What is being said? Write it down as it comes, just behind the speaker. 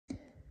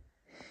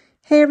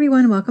Hey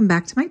everyone, welcome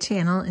back to my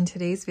channel. In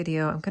today's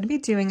video, I'm going to be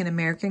doing an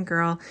American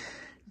Girl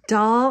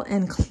doll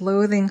and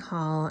clothing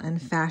haul and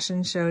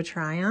fashion show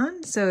try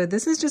on. So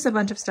this is just a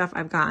bunch of stuff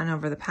I've gotten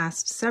over the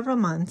past several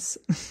months.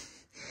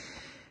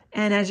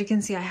 And as you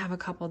can see, I have a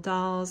couple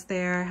dolls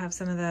there. I have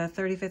some of the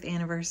 35th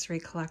anniversary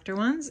collector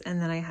ones.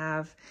 And then I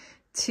have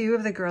two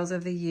of the Girls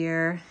of the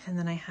Year. And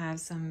then I have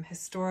some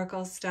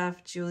historical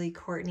stuff, Julie,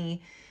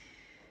 Courtney.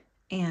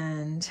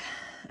 And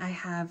I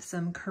have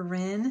some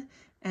Corinne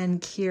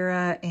and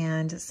Kira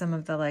and some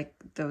of the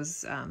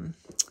those,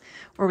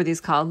 what were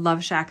these called?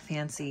 Love Shack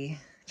Fancy,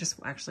 just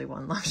actually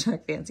one Love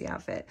Shack Fancy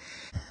outfit.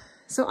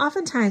 So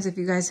oftentimes, if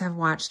you guys have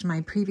watched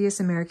my previous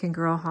American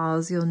Girl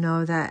hauls, you'll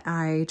know that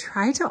I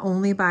try to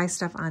only buy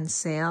stuff on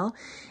sale.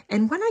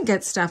 And when I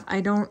get stuff, I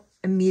don't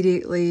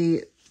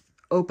immediately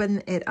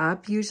open it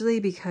up usually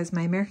because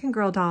my American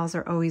Girl dolls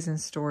are always in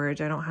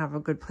storage. I don't have a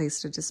good place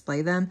to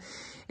display them.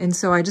 And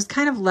so I just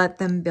kind of let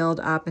them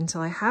build up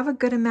until I have a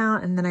good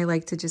amount. And then I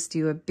like to just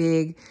do a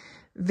big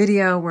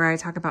video where I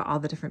talk about all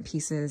the different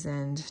pieces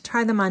and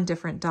try them on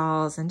different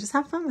dolls and just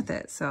have fun with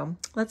it. So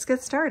let's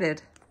get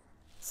started.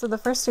 So the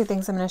first two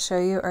things I'm going to show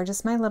you are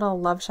just my little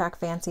Love Shack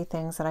Fancy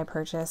things that I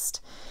purchased.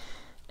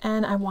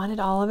 And I wanted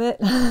all of it,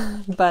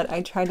 but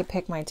I tried to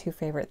pick my two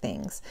favorite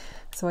things.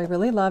 So I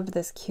really loved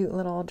this cute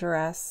little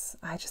dress.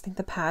 I just think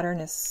the pattern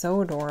is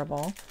so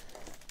adorable.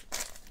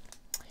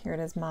 Here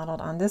it is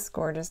modeled on this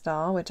gorgeous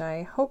doll, which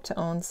I hope to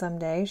own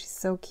someday. She's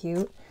so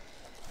cute.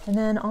 And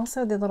then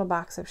also the little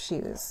box of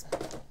shoes.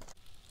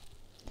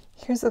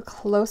 Here's a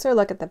closer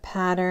look at the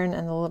pattern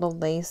and the little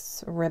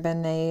lace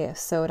ribbon they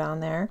sewed on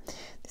there.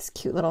 These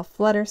cute little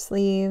flutter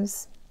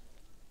sleeves.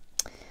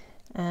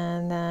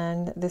 And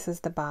then this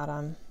is the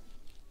bottom.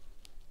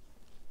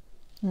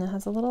 And it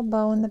has a little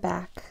bow in the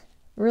back.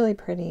 Really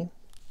pretty.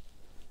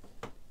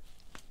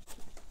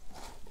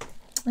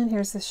 And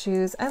here's the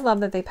shoes. I love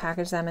that they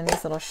package them in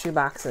these little shoe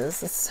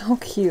boxes. It's so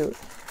cute.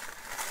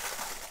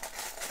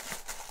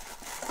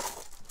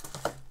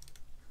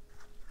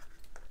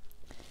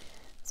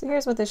 So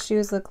here's what the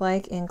shoes look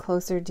like in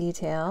closer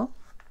detail.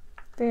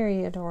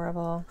 Very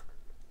adorable.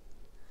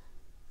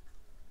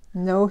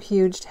 No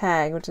huge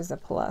tag, which is a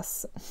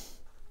plus.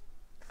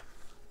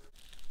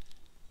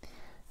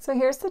 So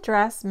here's the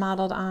dress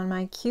modeled on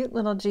my cute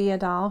little Gia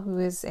doll, who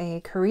is a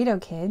Corrido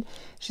kid.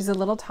 She's a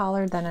little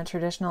taller than a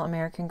traditional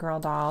American Girl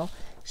doll.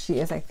 She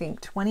is, I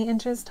think, 20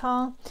 inches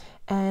tall,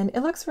 and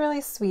it looks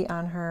really sweet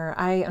on her.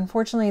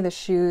 Unfortunately, the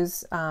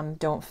shoes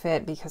don't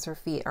fit because her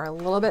feet are a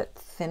little bit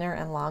thinner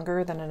and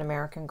longer than an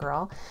American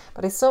Girl,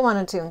 but I still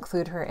wanted to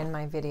include her in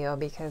my video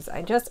because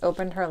I just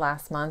opened her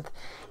last month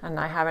and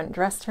I haven't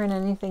dressed her in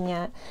anything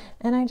yet,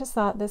 and I just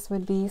thought this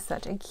would be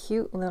such a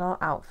cute little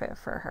outfit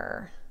for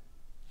her.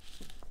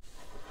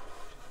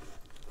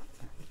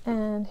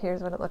 And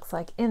here's what it looks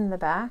like in the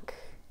back.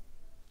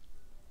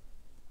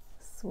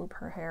 Swoop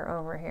her hair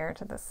over here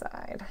to the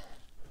side.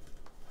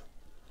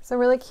 So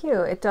really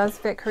cute. It does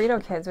fit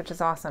Corrido kids, which is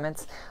awesome.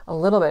 It's a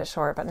little bit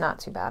short, but not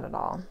too bad at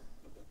all.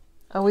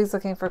 Always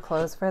looking for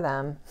clothes for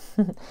them.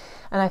 And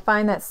I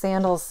find that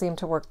sandals seem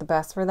to work the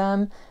best for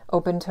them.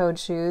 Open-toed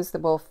shoes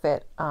that will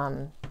fit,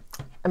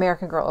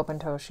 American Girl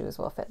open-toe shoes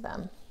will fit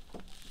them.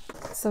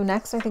 So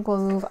next I think we'll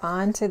move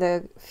on to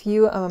the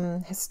few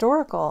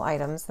historical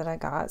items that I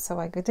got. So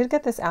I did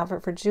get this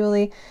outfit for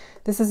Julie.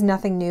 This is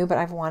nothing new, but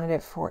I've wanted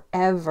it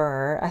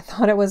forever. I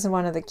thought it was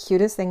one of the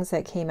cutest things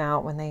that came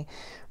out when they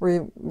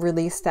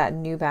released that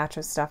new batch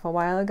of stuff a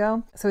while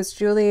ago. So it's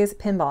Julie's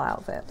pinball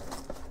outfit.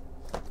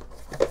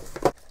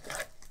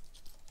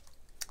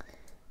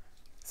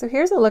 So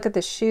here's a look at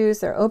the shoes.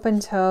 They're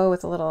open toe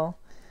with a little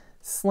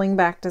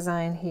slingback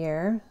design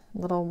here.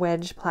 Little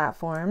wedge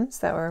platforms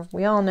that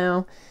we all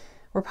know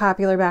were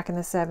popular back in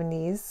the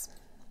 70s.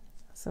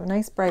 So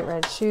nice bright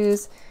red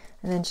shoes.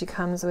 And then she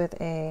comes with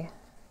a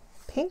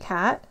pink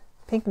hat,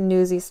 pink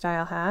newsy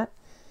style hat.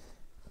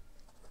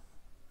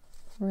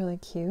 Really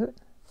cute.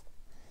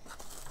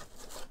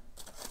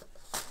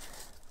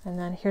 And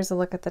then here's a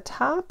look at the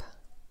top.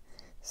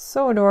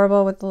 So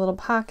adorable with the little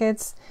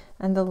pockets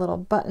and the little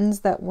buttons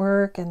that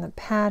work and the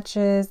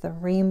patches, the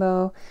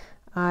rainbow.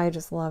 I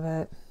just love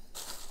it.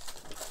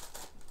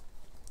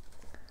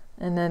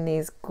 And then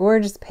these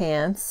gorgeous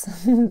pants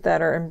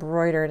that are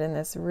embroidered in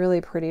this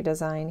really pretty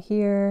design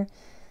here.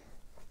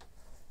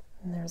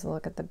 And there's a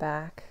look at the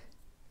back.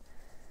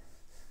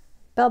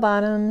 Bell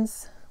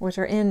bottoms, which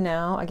are in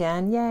now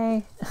again,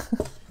 yay.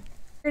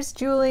 Here's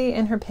Julie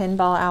in her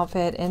pinball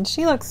outfit, and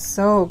she looks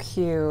so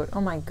cute.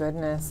 Oh my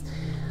goodness.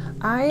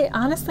 I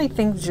honestly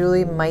think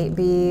Julie might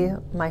be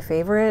my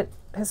favorite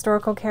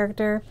historical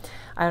character.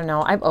 I don't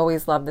know. I've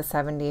always loved the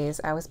 70s.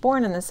 I was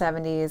born in the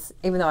 70s,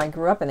 even though I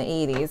grew up in the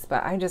 80s,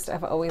 but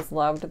I've always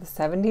loved the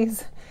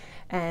 70s.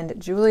 And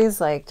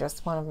Julie's like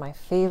just one of my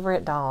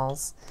favorite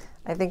dolls.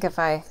 I think if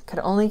I could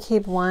only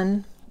keep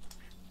one,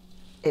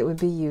 it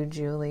would be you,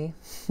 Julie.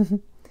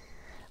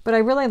 But I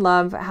really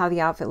love how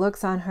the outfit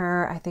looks on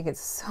her. I think it's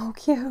so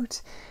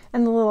cute.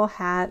 And the little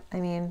hat, I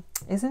mean,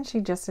 isn't she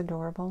just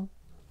adorable?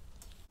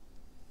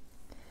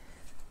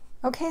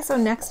 Okay, so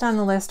next on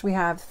the list we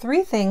have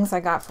 3 things I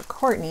got for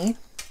Courtney.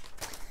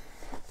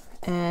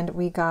 And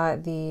we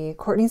got the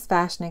Courtney's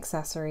Fashion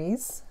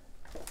Accessories,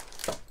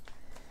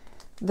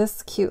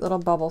 this cute little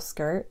bubble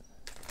skirt.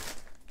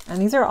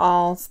 And these are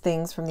all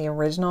things from the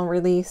original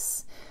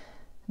release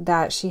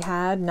that she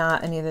had,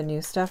 not any of the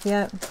new stuff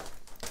yet.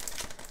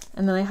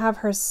 And then I have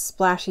her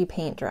splashy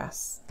paint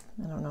dress.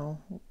 I don't know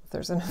if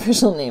there's an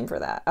official name for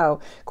that. Oh,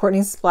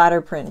 Courtney's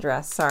splatter print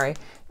dress, sorry.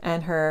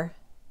 And her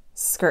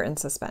skirt and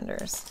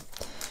suspenders.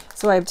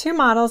 So I have 2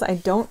 models. I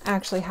don't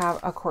actually have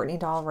a Courtney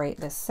doll right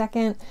this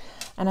second.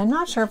 And I'm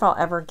not sure if I'll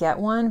ever get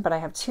one, but I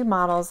have 2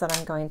 models that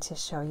I'm going to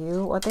show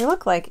you what they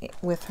look like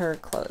with her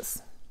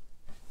clothes.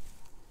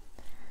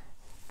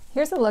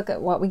 Here's a look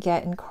at what we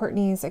get in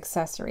Courtney's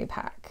accessory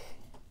pack.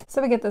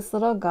 So we get this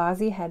little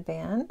gauzy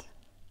headband,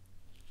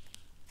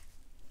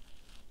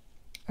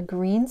 a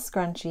green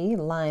scrunchie,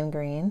 lime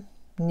green,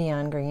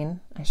 neon green,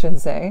 I should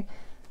say.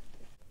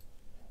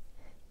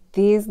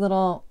 These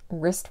little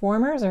wrist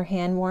warmers or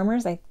hand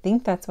warmers, I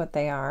think that's what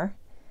they are.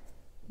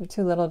 They're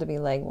too little to be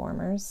leg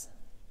warmers.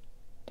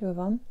 2 of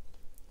them.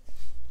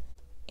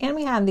 And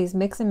we have these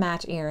mix and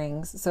match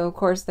earrings. So of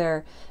course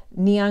they're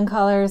neon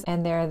colors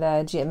and they're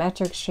the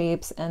geometric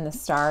shapes and the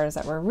stars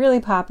that were really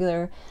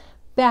popular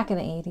back in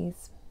the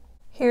 80s.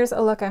 Here's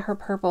a look at her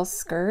purple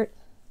skirt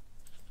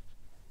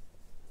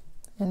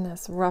in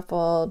this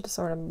ruffled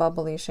sort of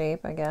bubbly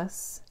shape, I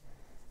guess.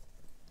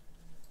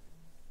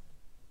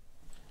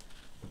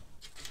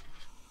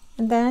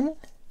 And then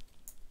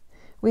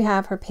we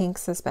have her pink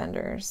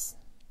suspenders.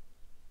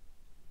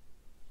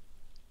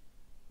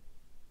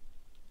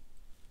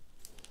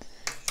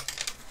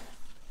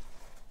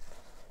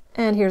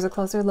 And here's a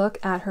closer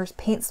look at her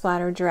paint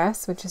splatter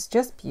dress, which is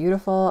just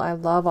beautiful. I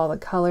love all the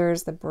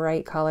colors, the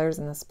bright colors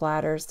and the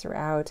splatters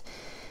throughout.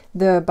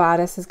 The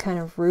bodice is kind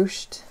of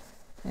ruched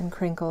and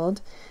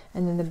crinkled.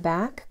 And then the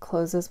back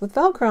closes with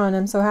Velcro, and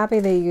I'm so happy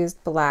they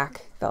used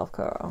black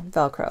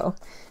Velcro.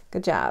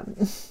 Good job.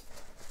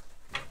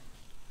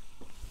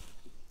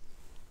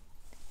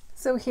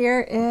 So here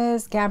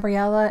is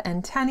Gabriella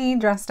and Tenny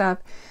dressed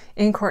up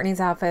in Courtney's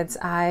outfits.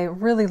 I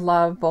really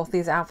love both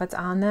these outfits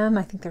on them.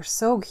 I think they're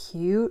so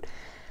cute.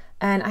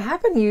 And I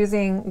have been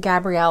using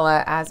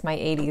Gabriella as my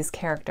 80s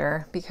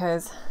character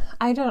because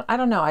I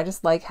don't know, I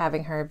just like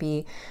having her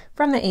be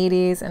from the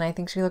 80s, and I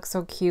think she looks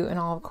so cute in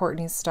all of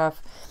Courtney's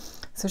stuff.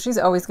 So she's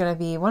always going to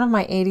be one of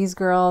my 80s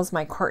girls,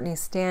 my Courtney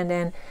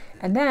stand-in.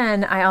 And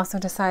then I also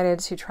decided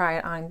to try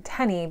it on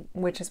Tenny,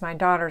 which is my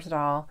daughter's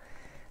doll.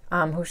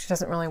 Who she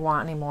doesn't really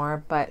want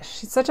anymore, but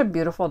she's such a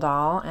beautiful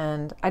doll,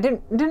 and I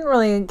didn't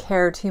really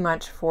care too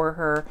much for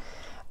her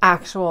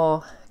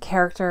actual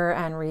character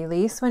and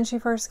release when she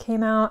first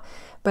came out,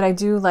 but I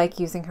do like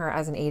using her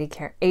as an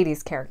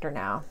 80s character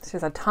now. She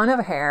has a ton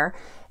of hair,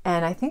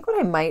 and I think what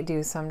I might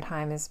do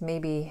sometime is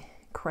maybe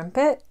crimp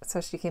it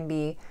so she can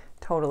be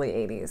totally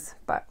 80s,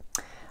 but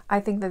I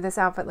think that this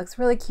outfit looks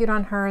really cute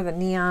on her, the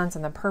neons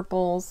and the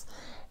purples.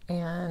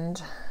 And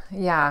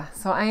yeah,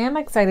 so I am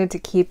excited to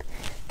keep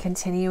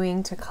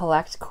continuing to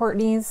collect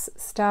Courtney's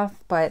stuff,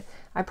 but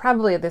I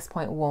probably at this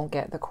point won't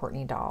get the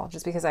Courtney doll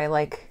just because I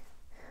like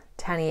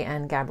Tenny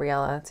and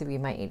Gabriella to be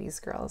my 80s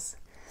girls.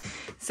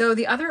 So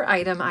the other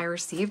item I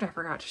received, I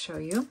forgot to show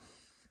you,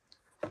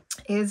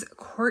 is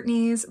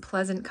Courtney's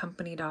Pleasant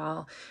Company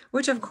doll,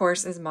 which of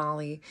course is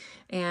Molly.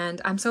 And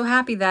I'm so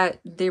happy that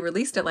they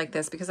released it like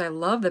this because I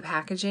love the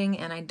packaging,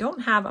 and I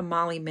don't have a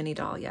Molly mini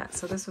doll yet,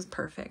 so this was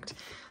perfect.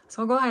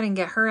 So I'll go ahead and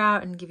get her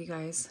out and give you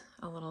guys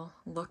a little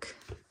look.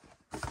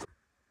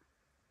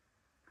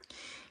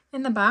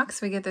 In the box,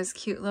 we get this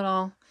cute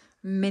little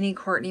mini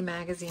Courtney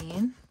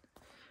magazine,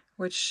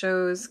 which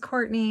shows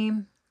Courtney,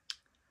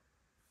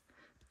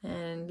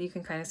 and you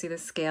can kind of see the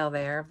scale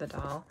there of the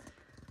doll.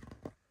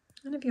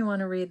 And if you want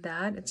to read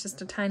that, it's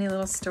just a tiny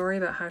little story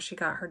about how she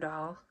got her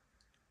doll.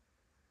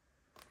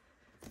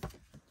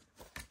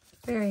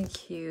 Very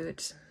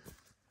cute.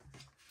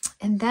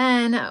 And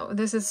then, oh,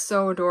 this is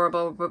so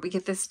adorable, but we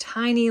get this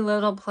tiny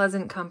little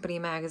Pleasant Company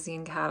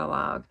magazine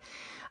catalog.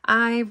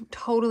 I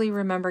totally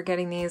remember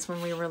getting these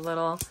when we were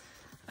little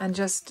and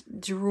just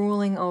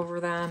drooling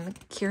over them.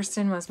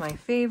 Kirsten was my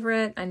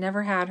favorite. I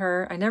never had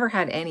her. I never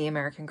had any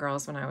American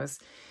Girls when I was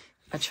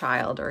a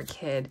child or a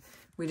kid.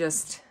 We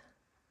just,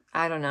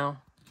 I don't know.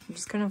 We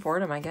just couldn't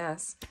afford them, I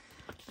guess.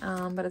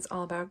 But it's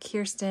all about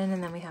Kirsten.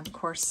 And then we have, of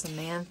course,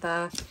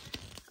 Samantha.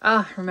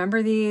 Oh,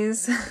 remember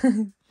these?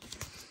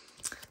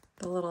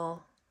 The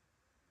little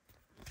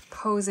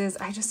poses.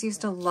 I just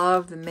used to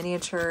love the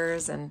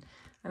miniatures and,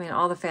 I mean,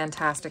 all the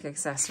fantastic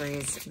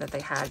accessories that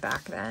they had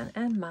back then.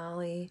 And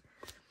Molly.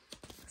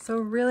 So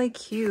really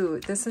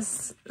cute. This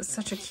is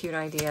such a cute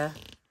idea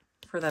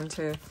for them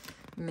to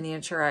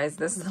miniaturize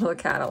this little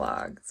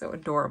catalog. So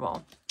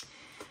adorable.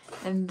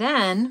 And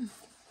then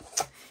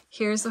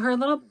here's her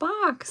little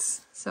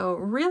box. So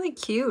really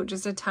cute.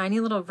 Just a tiny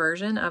little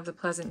version of the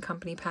Pleasant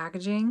Company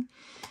packaging.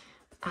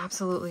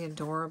 Absolutely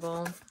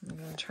adorable. I'm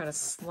going to try to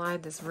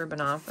slide this ribbon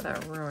off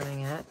without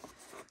ruining it.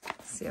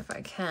 Let's see if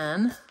I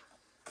can.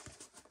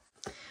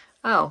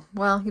 Oh,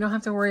 well, you don't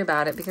have to worry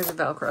about it because of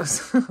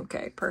Velcros.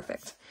 Okay,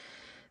 perfect.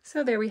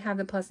 So there we have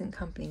the Pleasant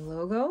Company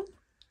logo.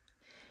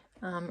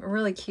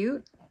 Really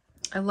cute.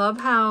 I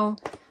love how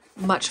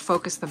much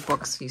focus the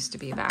books used to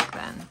be back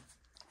then.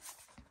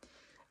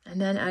 And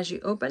then as you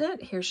open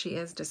it, here she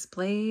is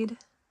displayed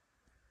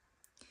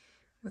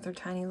with her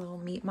tiny little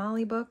Meet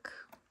Molly book.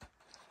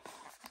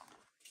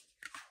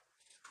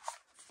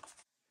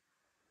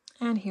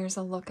 And here's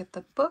a look at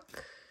the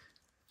book.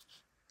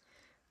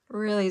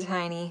 Really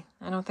tiny.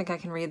 I don't think I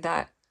can read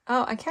that.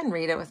 Oh, I can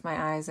read it with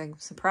my eyes. I'm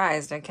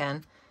surprised I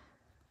can.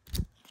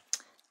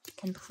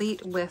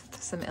 Complete with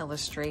some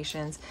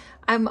illustrations.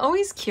 I'm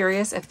always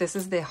curious if this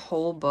is the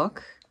whole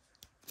book.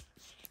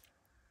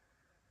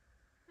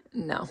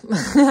 No,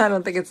 I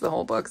don't think it's the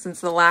whole book,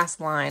 since the last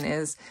line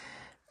is,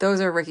 "Those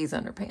are Ricky's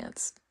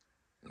underpants."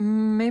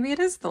 Maybe it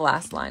is the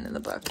last line in the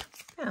book.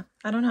 Yeah,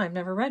 I don't know. I've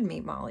never read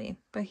Meet Molly,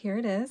 but here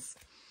it is.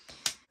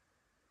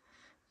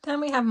 Then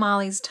we have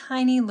Molly's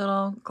tiny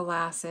little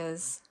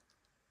glasses,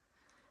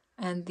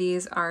 and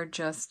these are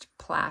just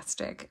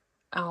plastic.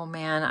 Oh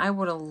man, I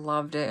would have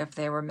loved it if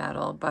they were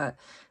metal, but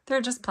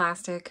they're just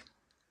plastic.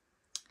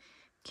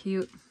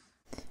 Cute.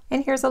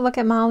 And here's a look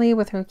at Molly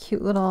with her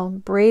cute little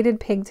braided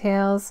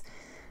pigtails,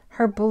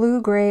 her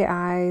blue-gray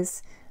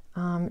eyes.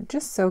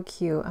 Just so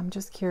cute. I'm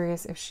just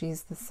curious if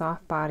she's the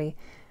soft body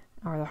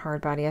or the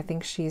hard body. I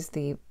think she's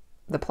the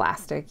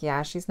plastic.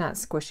 Yeah, she's not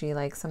squishy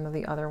like some of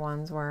the other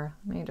ones were.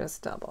 Let me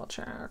just double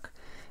check.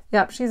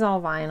 Yep, she's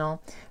all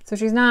vinyl. So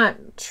she's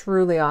not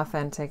truly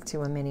authentic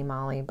to a mini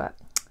Molly, but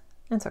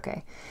it's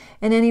okay.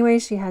 And anyway,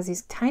 she has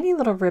these tiny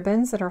little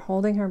ribbons that are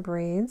holding her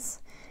braids.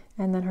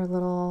 And then her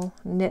little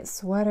knit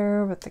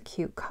sweater with the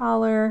cute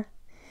collar.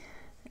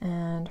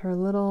 And her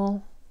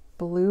little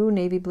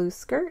navy blue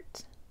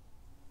skirt.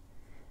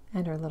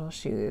 And her little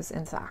shoes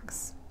and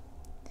socks.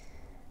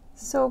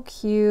 So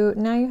cute.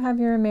 Now you have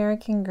your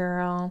American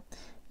Girl.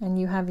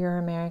 And you have your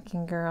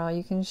American Girl.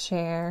 You can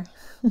share.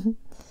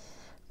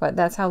 But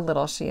that's how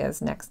little she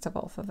is next to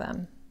both of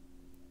them.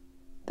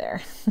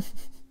 There.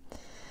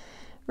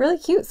 Really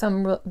cute. So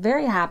I'm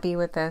very happy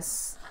with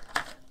this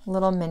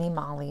little mini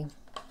Molly.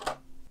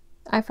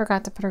 I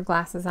forgot to put her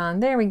glasses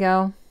on. There we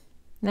go.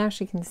 Now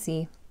she can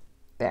see.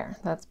 There,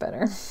 that's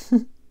better.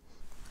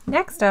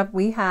 Next up,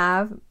 we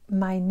have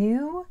my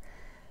new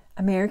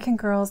American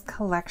Girls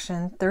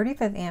Collection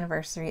 35th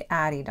Anniversary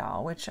Addie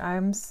doll, which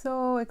I'm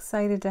so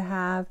excited to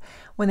have.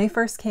 When they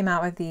first came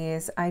out with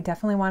these, I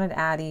definitely wanted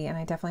Addie and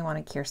I definitely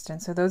wanted Kirsten.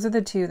 So those are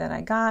the two that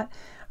I got.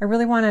 I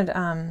really wanted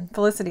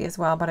Felicity as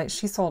well, but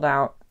she sold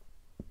out.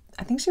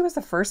 I think she was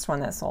the first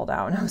one that sold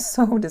out, and I was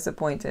so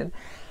disappointed.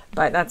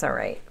 But that's all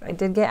right. I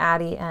did get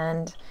Addie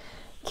and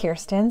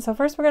Kirsten. So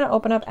first we're going to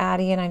open up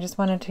Addie, and I just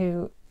wanted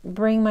to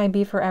bring my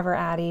Be Forever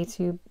Addie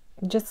to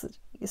just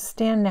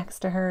stand next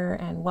to her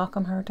and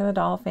welcome her to the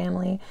doll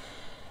family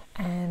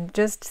and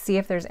just see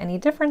if there's any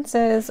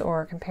differences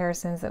or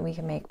comparisons that we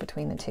can make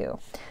between the two.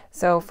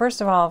 So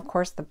first of all, of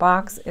course, the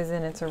box is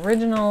in its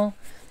original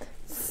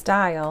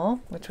style,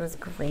 which was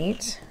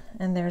great.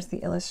 And there's the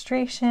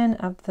illustration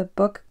of the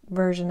book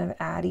version of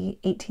Addie.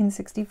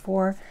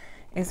 1864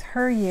 is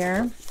her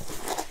year,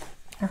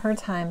 or her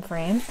time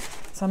frame.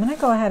 So I'm going to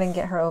go ahead and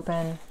get her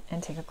open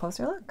and take a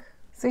closer look.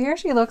 So here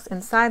she looks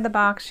inside the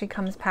box. She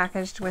comes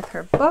packaged with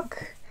her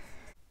book.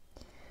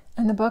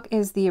 And the book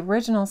is the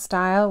original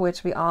style,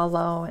 which we all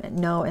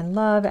know and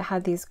love. It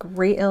had these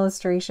great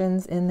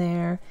illustrations in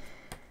there.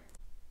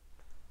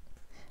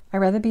 I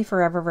read the Be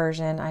Forever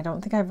version. I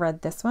don't think I've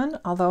read this one,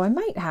 although I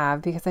might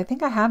have because I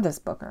think I have this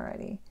book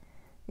already.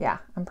 Yeah,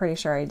 I'm pretty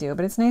sure I do,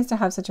 but it's nice to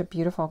have such a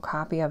beautiful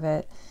copy of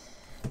it.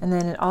 And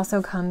then it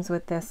also comes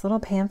with this little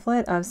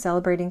pamphlet of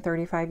celebrating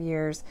 35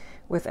 years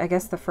with, I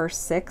guess, the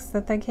first 6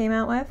 that they came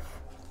out with.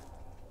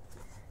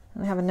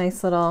 And they have a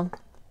nice little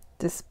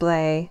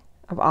display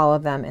of all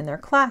of them in their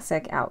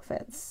classic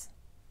outfits.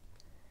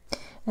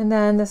 And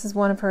then this is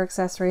one of her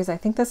accessories. I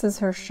think this is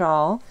her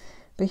shawl,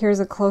 but here's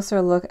a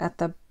closer look at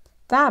the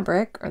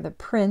fabric, or the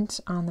print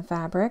on the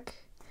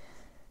fabric.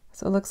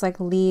 So it looks like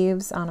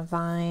leaves on a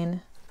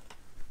vine.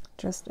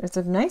 It's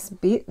a nice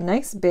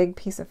big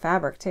piece of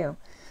fabric too.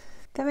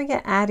 Then we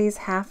get Addie's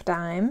half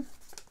dime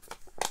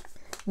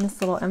in this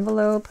little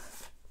envelope,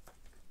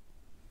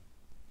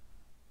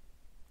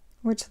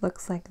 which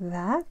looks like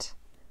that.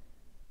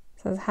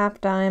 It says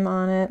half dime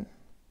on it.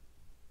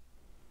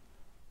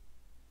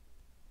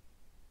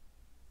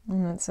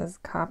 And it says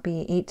copy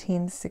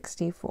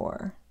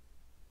 1864.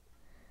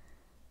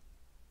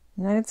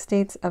 United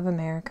States of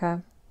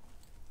America.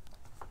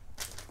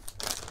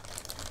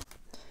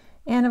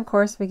 And of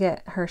course we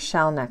get her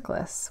shell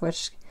necklace,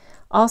 which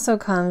also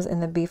comes in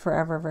the Be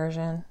Forever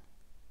version.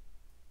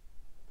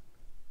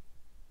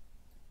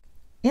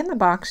 In the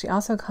box, she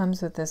also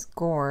comes with this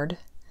gourd,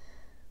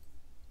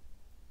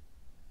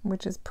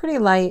 which is pretty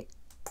light,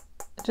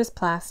 just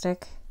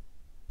plastic.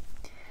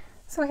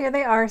 So here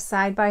they are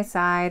side by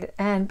side,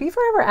 and Be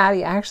Forever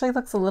Addie actually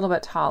looks a little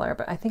bit taller,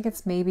 but I think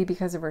it's maybe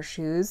because of her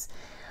shoes.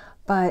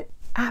 But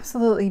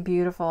Absolutely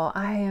beautiful.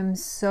 I am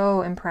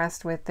so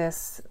impressed with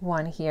this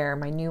one here,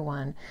 my new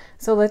one.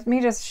 So let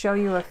me just show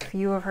you a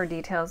few of her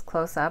details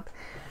close up.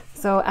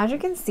 So as you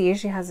can see,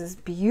 she has this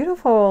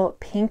beautiful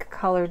pink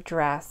colored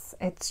dress.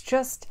 It's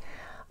just,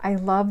 I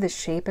love the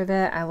shape of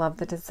it. I love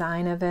the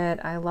design of it.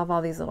 I love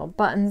all these little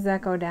buttons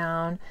that go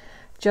down,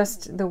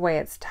 just the way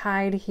it's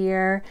tied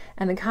here,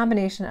 and the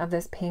combination of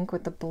this pink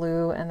with the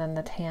blue and then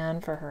the tan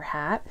for her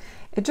hat.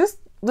 It just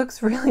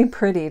looks really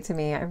pretty to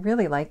me. I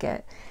really like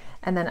it.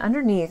 And then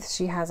underneath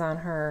she has on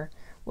her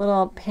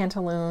little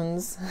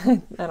pantaloons.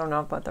 I don't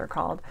know what they're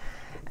called.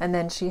 And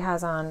then she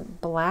has on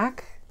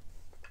black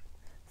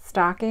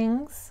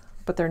stockings,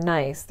 but they're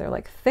nice. They're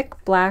like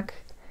thick black,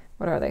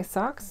 what are they,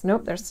 socks?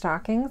 Nope, they're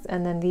stockings.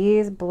 And then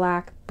these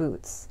black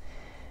boots.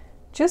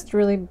 Just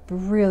really,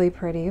 really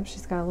pretty.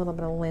 She's got a little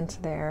bit of lint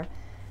there,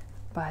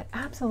 but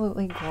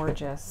absolutely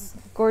gorgeous.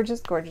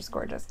 Gorgeous, gorgeous,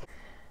 gorgeous.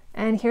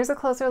 And here's a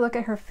closer look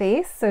at her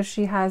face. So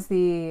she has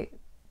the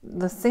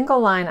single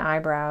line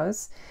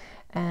eyebrows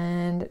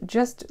and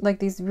just like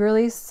these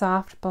really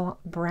soft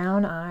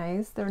brown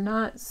eyes. They're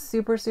not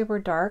super, super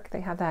dark.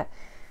 They have that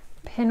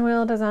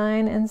pinwheel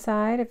design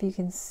inside, if you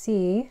can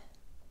see.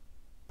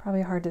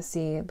 Probably hard to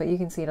see, but you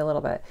can see it a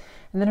little bit.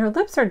 And then her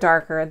lips are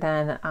darker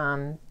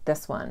than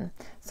this one.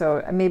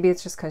 So maybe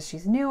it's just because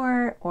she's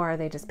newer or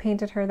they just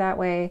painted her that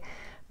way,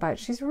 but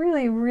she's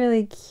really,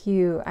 really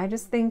cute. I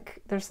just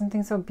think there's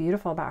something so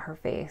beautiful about her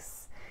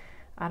face.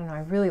 I don't know,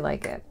 I really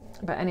like it.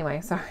 But anyway,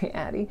 sorry,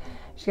 Addie.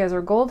 She has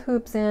her gold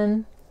hoops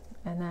in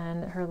and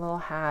then her little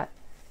hat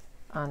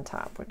on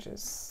top, which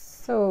is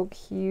so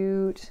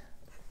cute.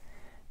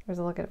 There's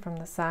a look at it from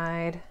the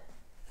side.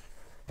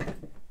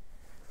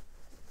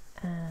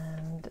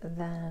 And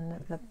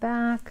then the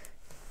back.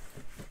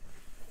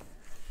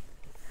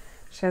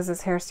 She has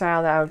this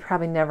hairstyle that I would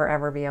probably never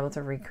ever be able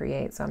to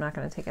recreate, so I'm not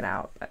going to take it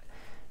out. But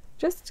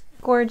just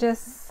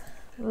gorgeous,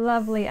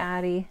 lovely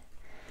Addie.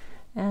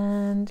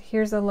 And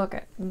here's a look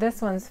at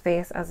this one's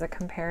face as a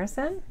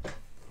comparison.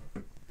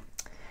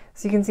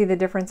 So you can see the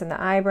difference in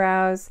the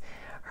eyebrows.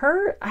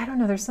 Her, I don't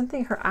know, there's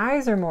something, her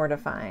eyes are more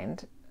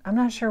defined. I'm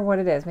not sure what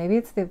it is. Maybe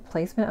it's the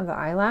placement of the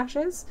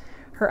eyelashes.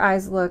 Her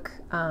eyes look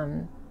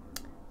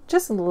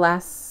just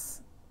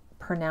less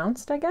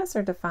pronounced, I guess,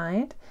 or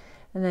defined.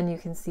 And then you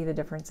can see the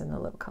difference in the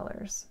lip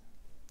colors.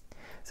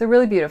 So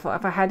really beautiful.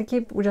 If I had to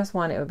keep just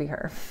one, it would be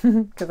her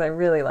because I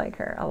really like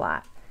her a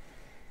lot.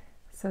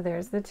 So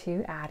there's the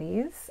two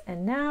Addies.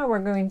 And now we're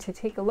going to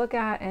take a look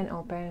at and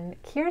open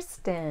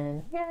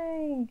Kirsten.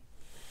 Yay!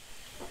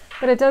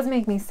 But it does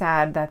make me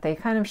sad that they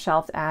kind of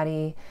shelved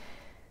Addie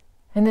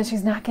and that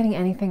she's not getting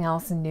anything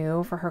else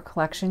new for her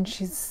collection.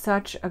 She's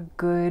such a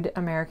good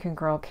American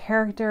Girl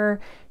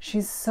character.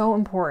 She's so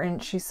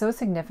important. She's so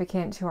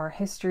significant to our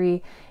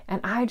history.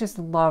 And I just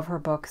love her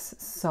books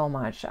so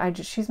much.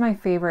 She's my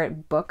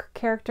favorite book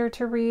character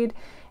to read.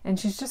 And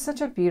she's just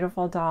such a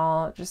beautiful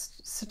doll,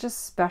 just such a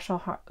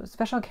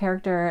special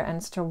character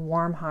and such a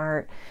warm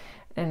heart.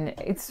 And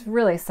it's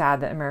really sad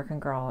that American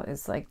Girl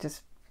is like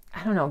just,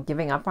 I don't know,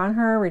 giving up on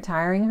her,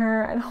 retiring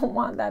her. I don't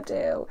want that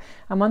to.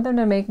 I want them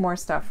to make more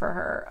stuff for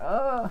her.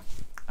 Ugh.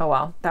 Oh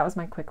well, that was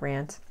my quick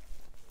rant.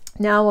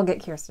 Now we'll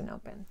get Kirsten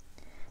open.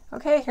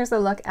 Okay, here's a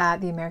look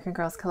at the American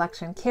Girls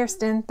collection.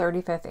 Kirsten,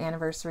 35th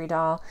anniversary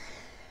doll.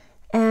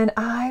 And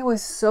I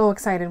was so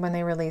excited when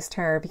they released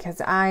her because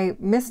I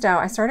missed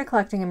out. I started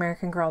collecting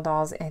American Girl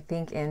dolls, I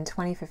think, in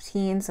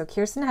 2015. So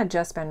Kirsten had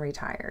just been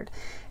retired.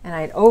 And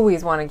I'd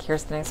always wanted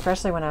Kirsten,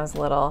 especially when I was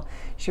little.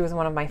 She was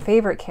one of my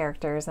favorite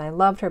characters, and I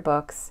loved her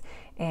books.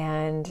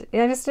 And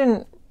I just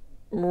didn't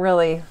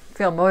really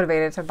feel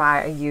motivated to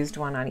buy a used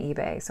one on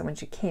eBay. So when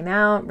she came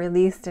out,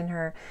 released in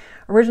her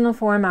original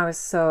form, I was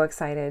so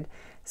excited.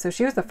 So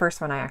she was the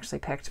first one I actually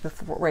picked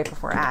right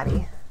before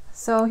Addie.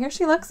 So here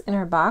she looks in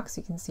her box.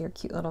 You can see her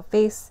cute little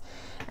face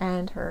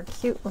and her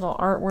cute little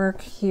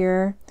artwork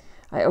here.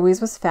 I always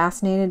was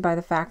fascinated by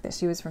the fact that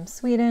she was from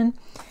Sweden.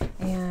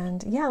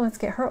 And yeah, let's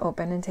get her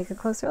open and take a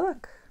closer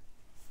look.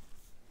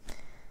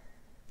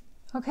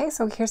 Okay,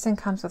 so Kirsten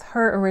comes with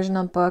her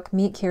original book,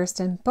 Meet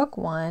Kirsten, Book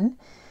 1.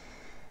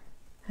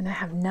 And I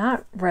have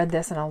not read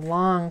this in a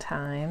long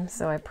time,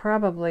 so I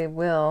probably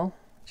will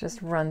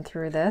just run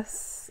through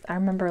this. I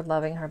remember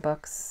loving her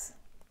books.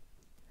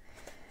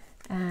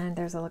 And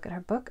there's a look at her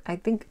book. I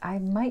think I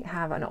might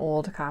have an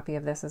old copy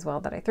of this as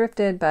well that I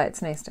thrifted, but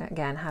it's nice to,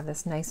 again, have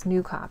this nice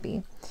new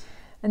copy.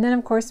 And then,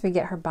 of course, we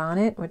get her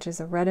bonnet, which is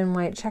a red and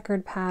white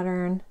checkered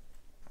pattern.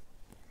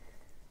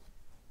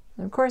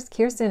 And of course,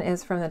 Kirsten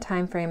is from the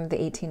time frame of the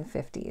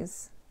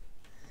 1850s.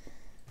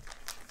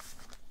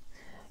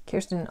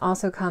 Kirsten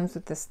also comes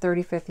with this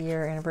 35th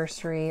year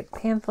anniversary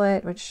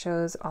pamphlet, which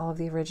shows all of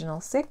the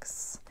original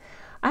 6.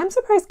 I'm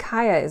surprised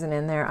Kaya isn't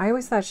in there. I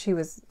always thought she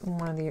was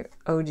one of the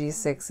OG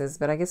 6s,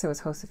 but I guess it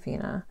was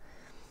Josefina.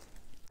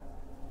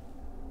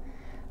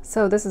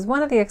 So this is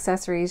one of the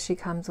accessories she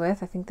comes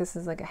with. I think this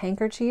is like a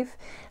handkerchief.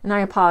 And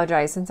I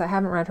apologize, since I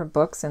haven't read her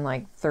books in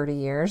like 30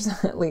 years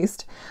at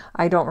least,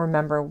 I don't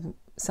remember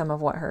some of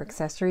what her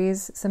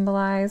accessories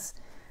symbolize.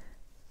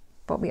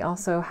 But we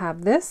also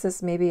have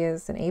this maybe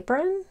is an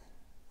apron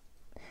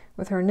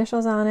with her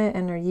initials on it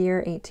and her year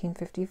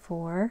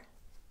 1854.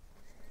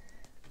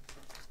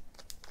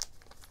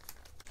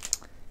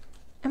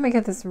 And we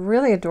get this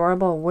really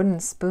adorable wooden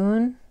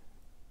spoon.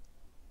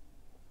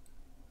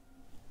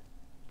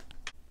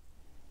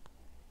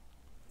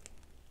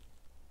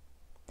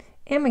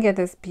 And we get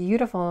this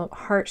beautiful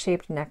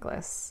heart-shaped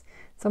necklace.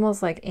 It's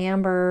almost like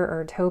amber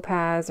or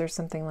topaz or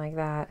something like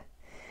that.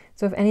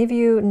 So if any of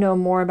you know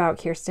more about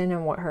Kirsten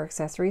and what her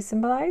accessories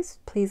symbolize,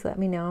 please let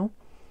me know.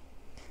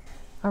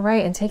 All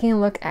right, and taking a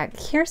look at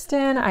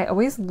Kirsten, I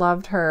always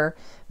loved her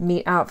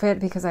meet outfit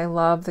because I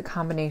love the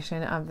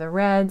combination of the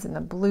reds and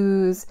the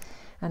blues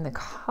and the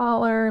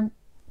collar,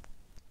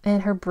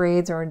 and her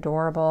braids are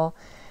adorable.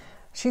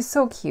 She's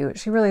so cute.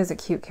 She really is a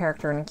cute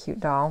character and a cute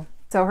doll.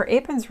 So her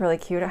apron's really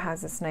cute. It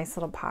has this nice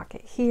little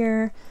pocket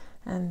here,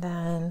 and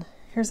then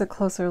here's a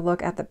closer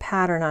look at the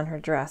pattern on her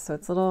dress. So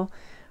it's little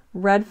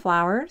red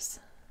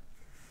flowers,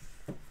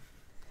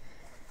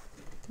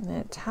 and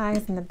it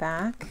ties in the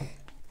back,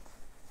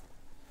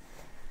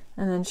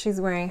 and then she's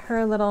wearing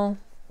her little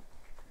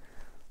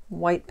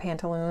white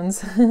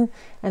pantaloons and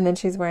then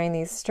she's wearing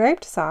these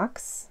striped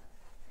socks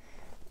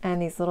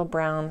and these little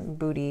brown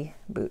booty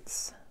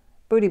boots.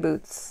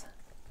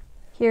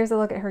 Here's a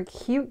look at her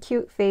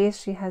cute face.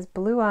 She has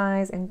blue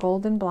eyes and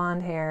golden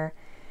blonde hair,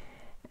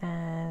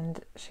 and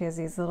she has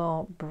these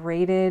little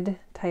braided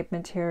type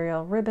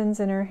material ribbons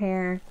in her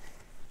hair.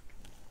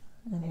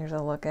 And here's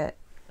a look at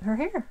her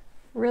hair.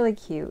 Really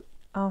cute.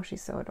 Oh,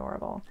 she's so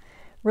adorable.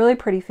 Really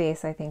pretty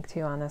face, I think,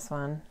 too, on this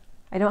one.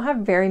 I don't have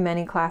very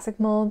many classic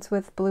molds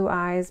with blue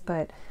eyes,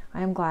 but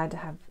I am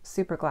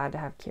super glad to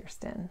have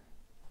Kirsten.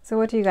 So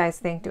what do you guys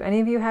think? Do any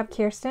of you have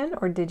Kirsten,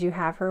 or did you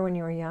have her when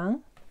you were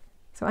young?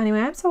 So anyway,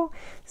 I'm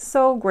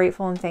so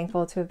grateful and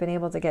thankful to have been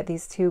able to get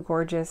these two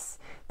gorgeous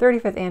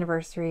 35th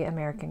anniversary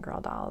American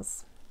Girl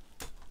dolls.